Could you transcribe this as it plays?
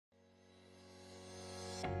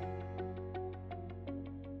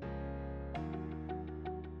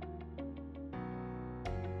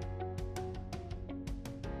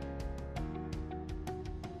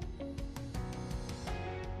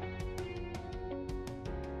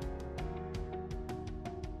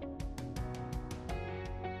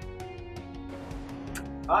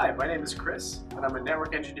Hi, my name is Chris, and I'm a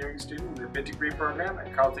network engineering student in the mid-degree program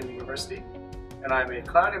at Carleton University, and I'm a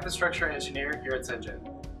cloud infrastructure engineer here at CENGN.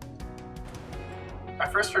 I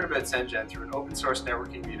first heard about CENGN through an open source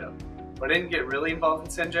networking meetup, but I didn't get really involved in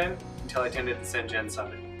CENGN until I attended the CENGN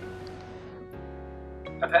Summit.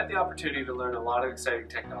 I've had the opportunity to learn a lot of exciting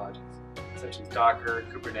technologies, such as Docker,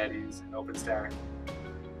 Kubernetes, and OpenStack.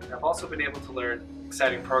 And I've also been able to learn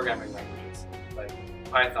exciting programming languages like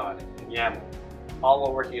Python and YAML, all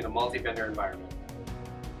while working in a multi-vendor environment.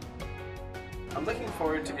 I'm looking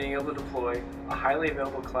forward to being able to deploy a highly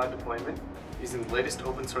available cloud deployment using the latest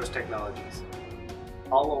open source technologies,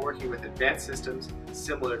 all while working with advanced systems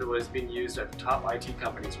similar to what is being used at the top IT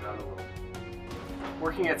companies around the world.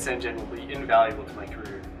 Working at CENGN will be invaluable to my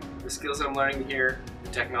career. The skills I'm learning here,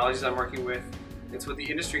 the technologies I'm working with, it's what the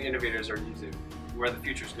industry innovators are using and where the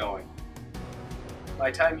future's going.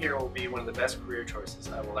 My time here will be one of the best career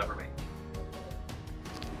choices I will ever make.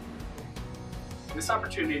 This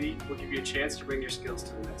opportunity will give you a chance to bring your skills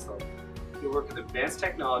to the next level. You'll work with advanced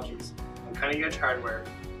technologies and cutting-edge hardware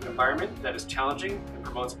in an environment that is challenging and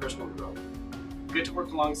promotes personal growth. You get to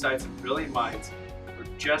work alongside some brilliant minds who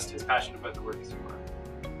are just as passionate about the work as you are.